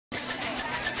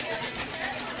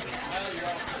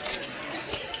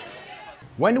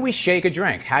When do we shake a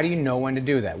drink? How do you know when to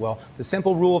do that? Well, the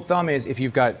simple rule of thumb is if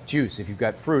you've got juice, if you've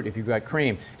got fruit, if you've got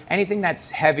cream, anything that's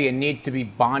heavy and needs to be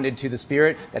bonded to the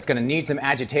spirit, that's going to need some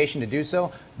agitation to do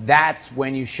so, that's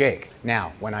when you shake.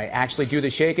 Now, when I actually do the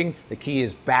shaking, the key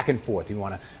is back and forth. You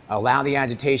want to allow the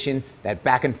agitation. That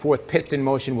back and forth piston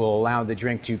motion will allow the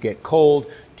drink to get cold,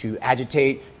 to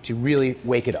agitate, to really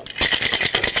wake it up.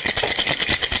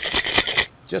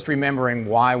 Just remembering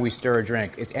why we stir a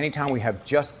drink. It's anytime we have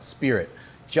just spirit,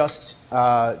 just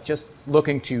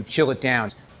looking to chill it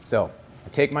down. So I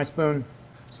take my spoon,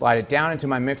 slide it down into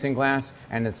my mixing glass,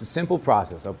 and it's a simple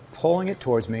process of pulling it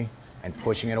towards me and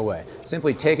pushing it away.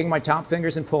 Simply taking my top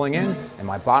fingers and pulling in, and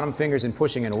my bottom fingers and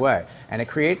pushing it away. And it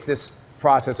creates this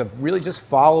process of really just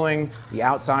following the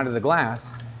outside of the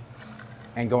glass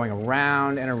and going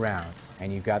around and around.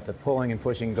 And you've got the pulling and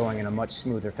pushing going in a much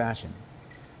smoother fashion.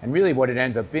 And really what it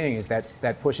ends up being is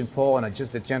that push and pull and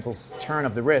just a gentle turn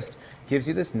of the wrist gives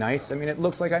you this nice, it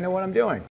looks like I know what I'm doing.